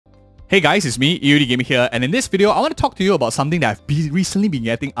Hey guys, it's me, EODGamer here, and in this video, I want to talk to you about something that I've recently been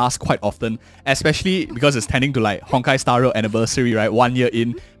getting asked quite often, especially because it's tending to like Honkai Star Rail anniversary, right? 1 year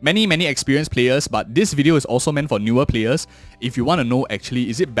in. Many experienced players, but this video is also meant for newer players. If you want to know actually,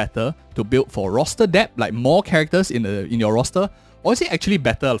 is it better to build for roster depth, like more characters in your roster? Or is it actually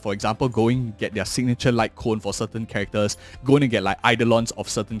better, for example, going get their signature light cone for certain characters, going to get like Eidolons of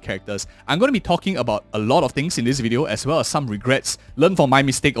certain characters? I'm going to be talking about a lot of things in this video, as well as some regrets. Learn from my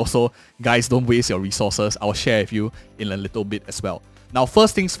mistake also. Guys, don't waste your resources. I'll share with you in a little bit as well. Now,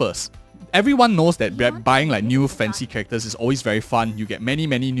 first things first. Everyone knows that buying like new fancy characters is always very fun. You get many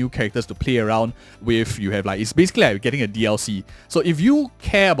new characters to play around with. You have like, it's basically like getting a DLC. So if you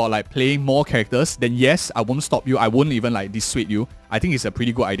care about like playing more characters, then yes, I won't stop you. I won't even like dissuade you. I think it's a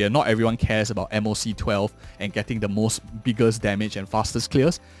pretty good idea. Not everyone cares about MOC 12 and getting the biggest damage and fastest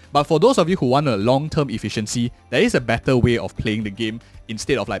clears. But for those of you who want a long-term efficiency, there is a better way of playing the game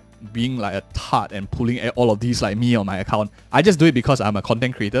instead of like being like a tart and pulling all of these like me on my account. I just do it because I'm a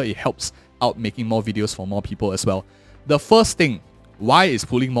content creator. It helps out making more videos for more people as well. The first thing, why is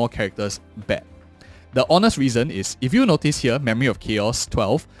pulling more characters bad? The honest reason is, if you notice here, Memory of Chaos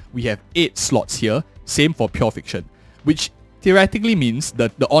 12, we have 8 slots here, same for Pure Fiction, which theoretically means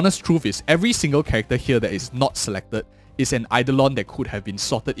that the honest truth is every single character here that is not selected is an Eidolon that could have been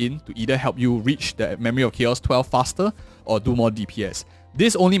sorted in to either help you reach the Memory of Chaos 12 faster or do more DPS.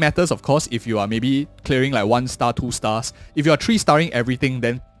 This only matters, of course, if you are maybe clearing like 1 star, 2 stars. If you are 3-starring everything,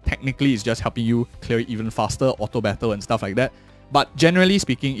 then technically it's just helping you clear it even faster, auto battle and stuff like that. But generally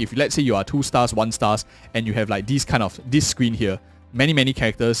speaking, if let's say you are 2 stars, 1 stars, and you have like this screen here, many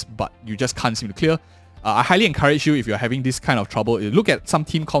characters, but you just can't seem to clear, I highly encourage you, if you're having this kind of trouble, look at some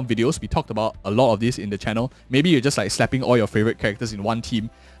team comp videos. We talked about a lot of this in the channel. Maybe you're just like slapping all your favorite characters in one team.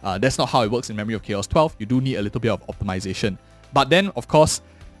 That's not how it works in Memory of Chaos 12. You do need a little bit of optimization. But then, of course,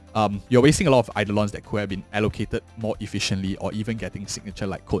 you're wasting a lot of Eidolons that could have been allocated more efficiently or even getting signature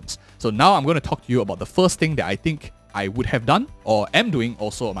like cones. So now I'm going to talk to you about the first thing that I think I would have done or am doing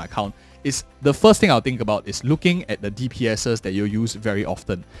also on my account. Is the first thing I'll think about is looking at the DPSs that you use very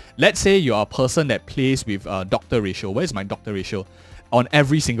often. Let's say you're a person that plays with Doctor Ratio. Where's my Doctor Ratio? On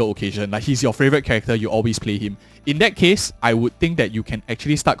every single occasion. Like, he's your favorite character, you always play him. In that case, I would think that you can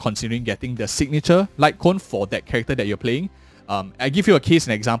actually start considering getting the signature light cone for that character that you're playing. I give you a case,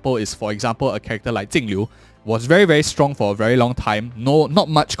 an example is, for example, a character like Jingliu was very strong for a very long time. Not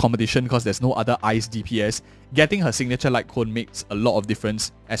much competition because there's no other ice DPS. Getting her signature light cone makes a lot of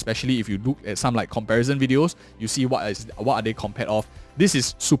difference, especially if you look at some like comparison videos, you see what are they compared of. This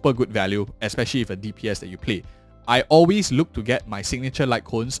is super good value, especially if a DPS that you play. I always look to get my signature light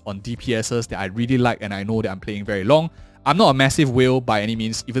cones on DPSs that I really like and I know that I'm playing very long. I'm not a massive whale by any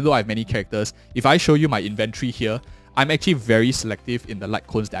means, even though I have many characters. If I show you my inventory here, I'm actually very selective in the light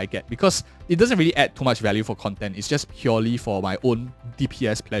cones that I get because it doesn't really add too much value for content. It's just purely for my own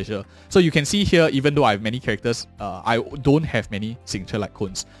DPS pleasure. So you can see here, even though I have many characters, I don't have many signature light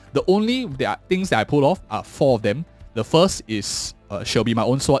cones. The only things that I pull off are 4 of them. The first is shall be my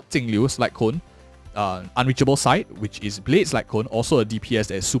own sword, Jingliu's light cone, Unreachable Sight, which is Blade's light cone, also a DPS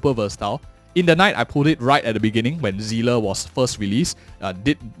that is super versatile. In the night, I pulled it right at the beginning when Zila was first released.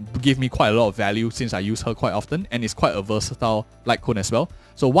 Did give me quite a lot of value since I use her quite often, and it's quite a versatile light cone as well.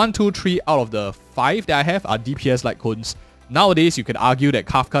 So 1, 2, 3 out of the 5 that I have are DPS light cones. Nowadays, you can argue that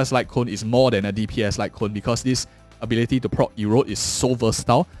Kafka's light cone is more than a DPS light cone because this ability to proc erode is so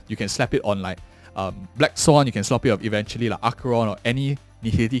versatile. You can slap it on like Black Swan, you can slap it on eventually like Acheron or any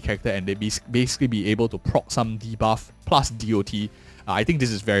Nihility character, and they basically be able to proc some debuff plus DOT. I think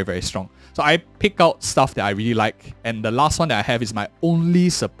this is very strong. So I pick out stuff that I really like, and the last one that I have is my only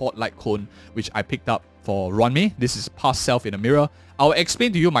support light cone, which I picked up for Ronmei. This is Past Self in a Mirror. I'll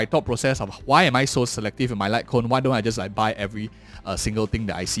explain to you my thought process of why am I so selective in my light cone. Why don't I just like buy every single thing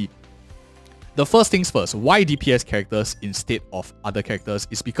that I see? The first things first, why DPS characters instead of other characters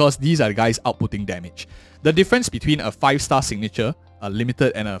is because these are the guys outputting damage. The difference between a 5-star signature, a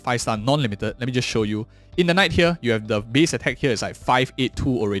limited, and a 5-star non-limited, let me just show you. In the night here, you have the base attack here is like 582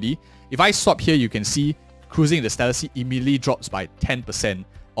 already. If I swap here, you can see cruising the status immediately drops by 10%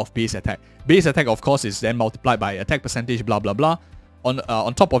 of base attack. Base attack, of course, is then multiplied by attack percentage, blah blah blah.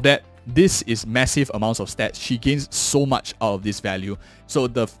 On top of that, this is massive amounts of stats. She gains so much out of this value. So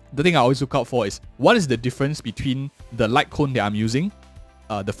the thing I always look out for is what is the difference between the light cone that I'm using,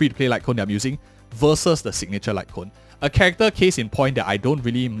 the free-to-play light cone that I'm using, versus the signature light cone. A character case in point that I don't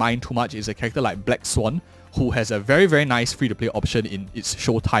really mind too much is a character like Black Swan, who has a very nice free-to-play option in its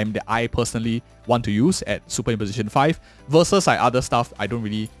showtime that I personally want to use at Super Imposition 5, versus like other stuff I don't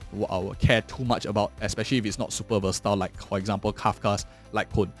really care too much about, especially if it's not super versatile, like for example Kafka's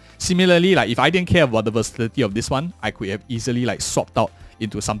Light Cone. Similarly, like if I didn't care about the versatility of this one, I could have easily like swapped out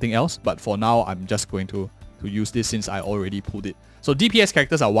into something else, but for now I'm just going to use this since I already pulled it. So DPS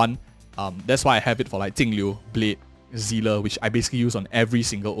characters are one, that's why I have it for like Jingliu, Blade, Zealer, which I basically use on every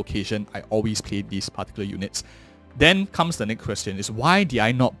single occasion. I always play these particular units. Then comes the next question is, why did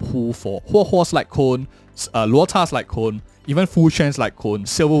I not pull for Huohuo's Light Cone, Luota's Light Cone, even Fu Shen's Light Cone,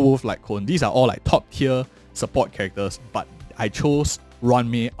 Silverwolf Light Cone? These are all like top tier support characters, but I chose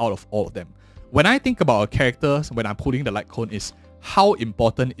Ruanmei out of all of them. When I think about a character, when I'm pulling the Light Cone, is how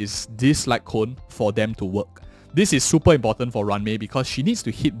important is this Light Cone for them to work? This is super important for Ruanmei because she needs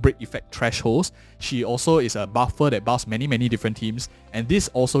to hit break effect thresholds. She also is a buffer that buffs many different teams, and this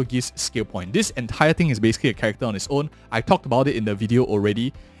also gives skill point. This entire thing is basically a character on its own. I talked about it in the video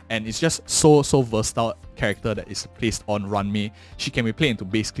already, and it's just so versatile character that is placed on Ruanmei. She can be played into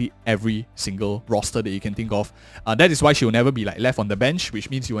basically every single roster that you can think of. That is why she will never be like left on the bench, which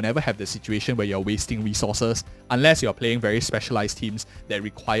means you will never have the situation where you're wasting resources unless you're playing very specialized teams that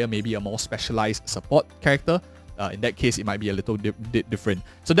require maybe a more specialized support character. In that case, it might be a little different.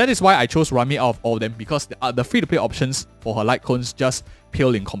 So that is why I chose Ruanmei out of all of them, because the free-to-play options for her Light Cones just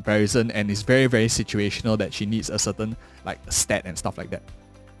pale in comparison, and it's very situational that she needs a certain like stat and stuff like that.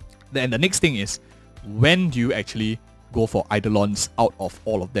 Then the next thing is, when do you actually go for Eidolons out of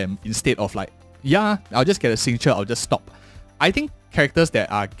all of them instead of like, yeah, I'll just get a signature, I'll just stop. I think characters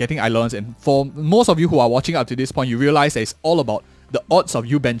that are getting Eidolons, and for most of you who are watching up to this point, you realize that it's all about the odds of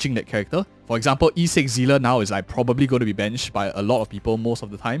you benching that character. For example, E6 Zealer now is like probably going to be benched by a lot of people most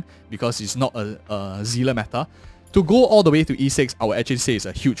of the time because it's not a Zealer meta. To go all the way to E6, I would actually say it's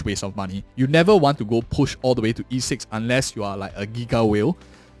a huge waste of money. You never want to go push all the way to E6 unless you are like a Giga Whale.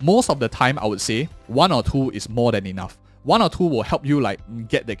 Most of the time, I would say 1 or 2 is more than enough. 1 or 2 will help you like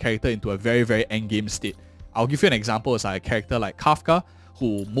get the character into a very endgame state. I'll give you an example. It's like a character like Kafka,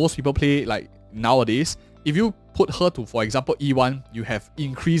 who most people play like nowadays. If you put her to, for example, E1, you have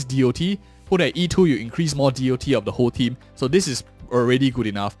increased DOT. Put at E2, you increase more DOT of the whole team. So this is already good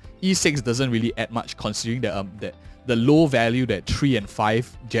enough. E6 doesn't really add much considering that the low value that 3 and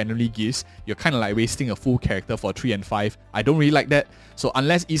 5 generally gives. You're kind of like wasting a full character for 3 and 5. I don't really like that. So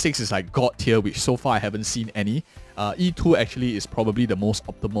unless E6 is like God tier, which so far I haven't seen any, E2 actually is probably the most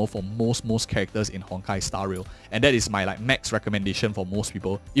optimal for most characters in Honkai Star Rail. And that is my like max recommendation for most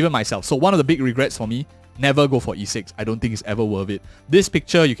people, even myself. So one of the big regrets for me, never go for E6. I don't think it's ever worth it. This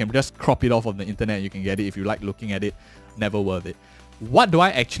picture, you can just crop it off of the internet. You can get it if you like looking at it. Never worth it. What do I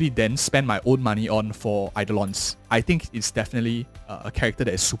actually then spend my own money on for Eidolons? I think it's definitely a character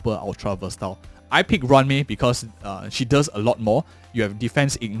that is super ultra versatile. I pick Ruanmei because she does a lot more. You have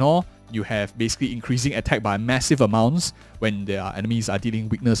defense ignore. You have basically increasing attack by massive amounts when their enemies are dealing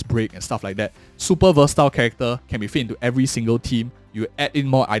weakness break and stuff like that. Super versatile character, can be fit into every single team. You add in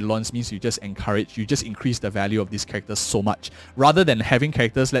more Eidolons means you just increase the value of these characters so much. Rather than having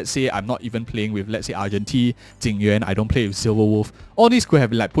characters, let's say I'm not even playing with, let's say, Argenti, Jingyuan, I don't play with Silverwolf. All these could have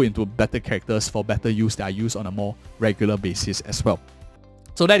been like put into better characters for better use that I use on a more regular basis as well.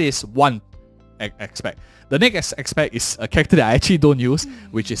 So that is one aspect. The next aspect is a character that I actually don't use,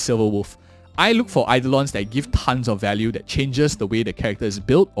 which is Silverwolf. I look for Eidolons that give tons of value, that changes the way the character is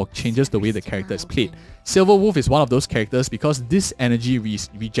built or changes the way the character is played. Silverwolf is one of those characters because this energy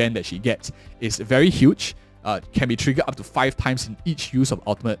regen that she gets is very huge. Can be triggered up to 5 times in each use of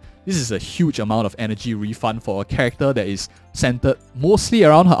ultimate. This is a huge amount of energy refund for a character that is centered mostly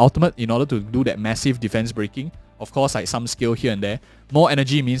around her ultimate in order to do that massive defense breaking. Of course, like some skill here and there. More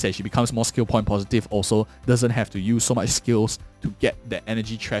energy means that she becomes more skill point positive, also doesn't have to use so much skills to get that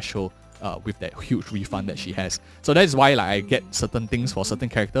energy threshold with that huge refund that she has. So that is why like I get certain things for certain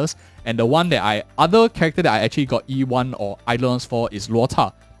characters. And the one that other character that I actually got E1 or Eidolons for is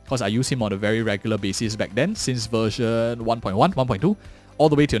Luota, because I use him on a very regular basis back then, since version 1.1, 1.2, all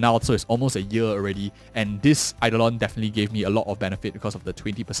the way till now, so it's almost a year already. And this Eidolon definitely gave me a lot of benefit because of the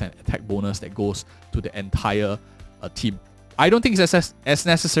 20% attack bonus that goes to the entire team. I don't think it's as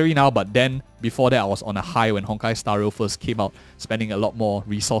necessary now, but then before that I was on a high when Honkai Star Rail first came out, spending a lot more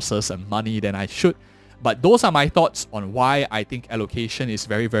resources and money than I should. But those are my thoughts on why I think allocation is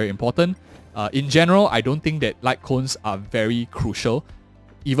very important. In general, I don't think that light cones are very crucial.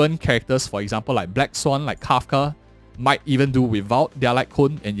 Even characters, for example, like Black Swan, like Kafka, might even do without their light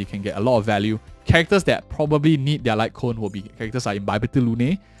cone and you can get a lot of value. Characters that probably need their light cone will be characters like Imbibitor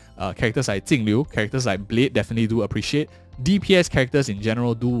Lune, characters like Jingliu, characters like Blade definitely do appreciate. DPS characters in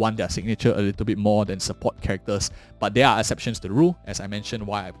general do want their signature a little bit more than support characters, but there are exceptions to the rule, as I mentioned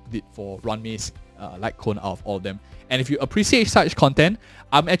why I did for Run Mace Light Cone out of all of them. And if you appreciate such content,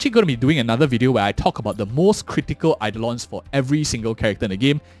 I'm actually going to be doing another video where I talk about the most critical Eidolons for every single character in the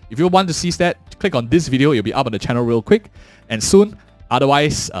game. If you want to see that, click on this video, it'll be up on the channel real quick and soon.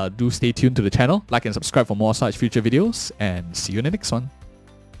 Otherwise, do stay tuned to the channel, like and subscribe for more such future videos, and see you in the next one.